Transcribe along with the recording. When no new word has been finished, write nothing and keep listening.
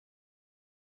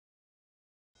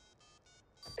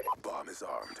Bomb is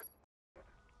armed.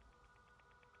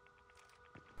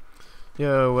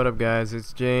 Yo, what up guys,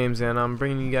 it's James and I'm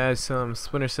bringing you guys some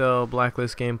Splinter Cell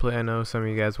Blacklist gameplay. I know some of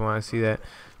you guys want to see that.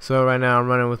 So right now I'm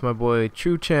running with my boy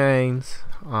True Chains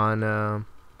on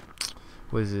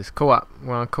what is this, co-op.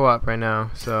 We're on co-op right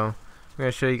now, so I'm going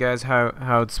to show you guys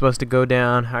how it's supposed to go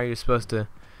down, how you're supposed to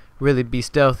really be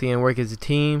stealthy and work as a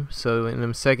team. So in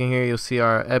a second here you'll see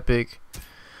our epic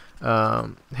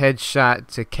headshot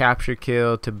to capture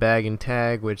kill to bag and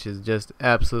tag, which is just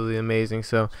absolutely amazing.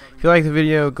 So if you like the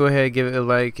video, go ahead, give it a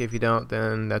like. If you don't,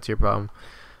 then that's your problem.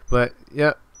 But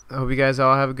yep, I hope you guys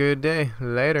all have a good day.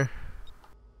 Later.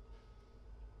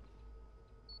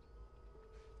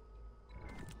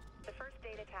 The first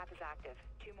data tap is active.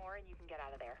 2 more and you can get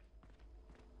out of there.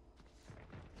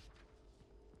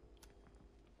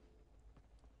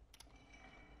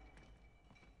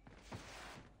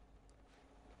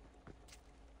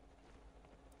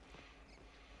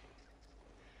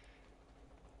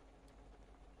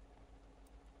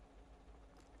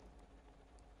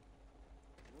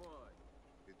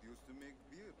 It used to make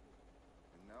vehicles,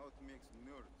 and now it makes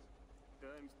nerds.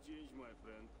 Times change, my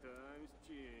friend. Times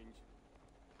change.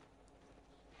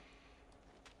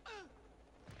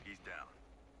 He's down.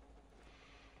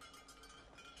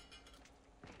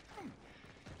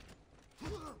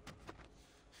 Don't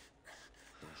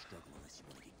struggle unless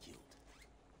you want to get killed.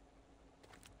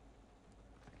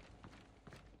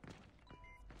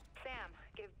 Sam,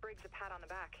 give Briggs a pat on the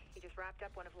back. He just wrapped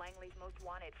up one of Langley's most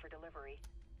wanted for delivery.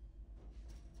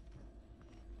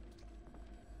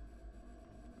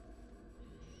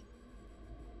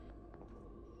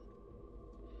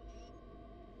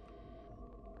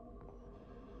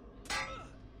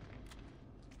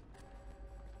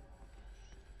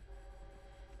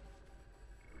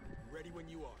 Ready when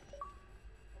you are.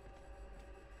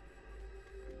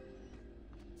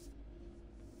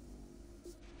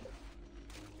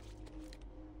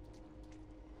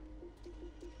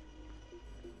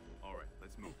 All right,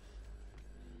 let's move.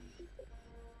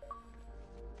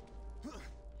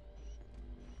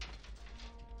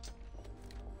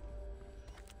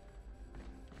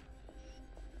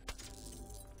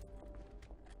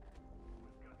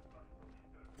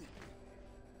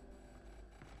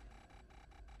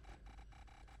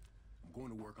 I'm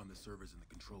going to work on the servers in the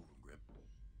control room, Grim.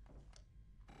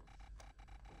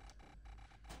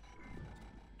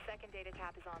 Second data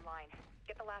tap is online.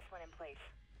 Get the last one in place.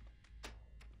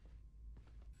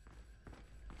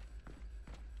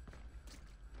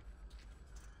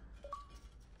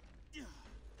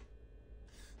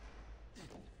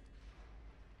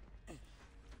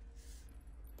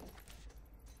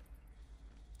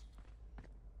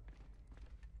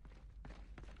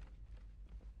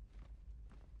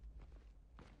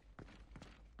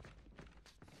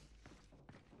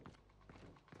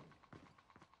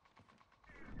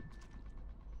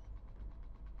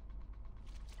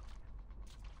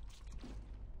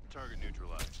 Target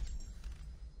neutralized.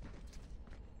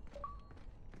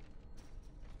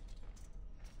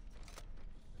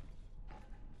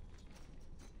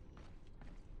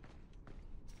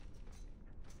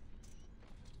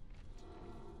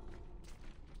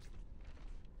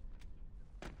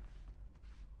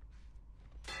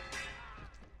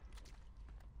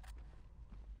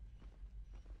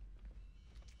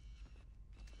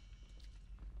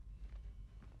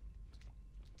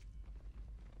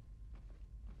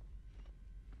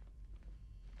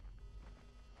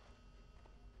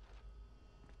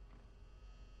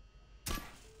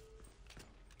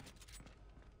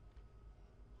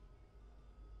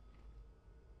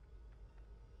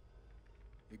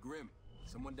 Hey, Grim,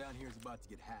 someone down here is about to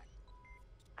get hacked.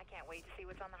 I can't wait to see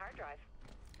what's on the hard drive.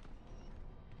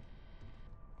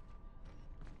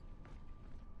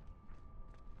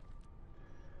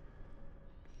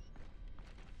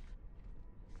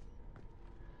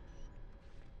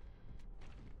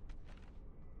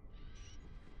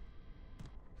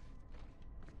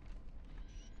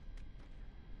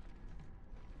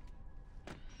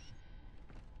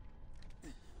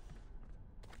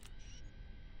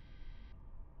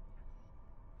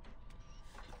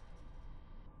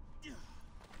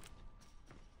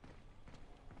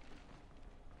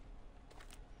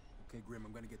 Okay, Grim,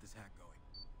 I'm gonna get this hack going.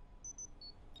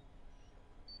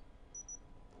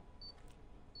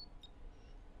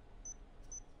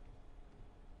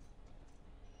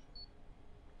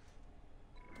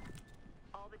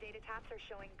 All the data taps are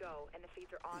showing go, and the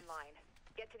feeds are online.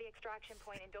 Get to the extraction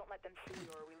point and don't let them see you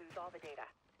or we lose all the data.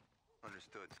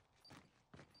 Understood.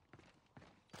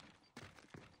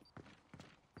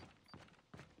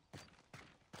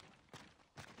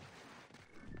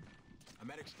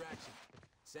 I'm at extraction.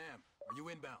 Sam, Are you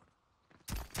inbound?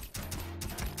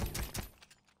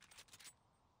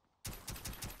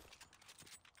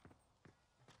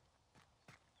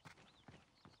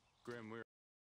 Grim, we're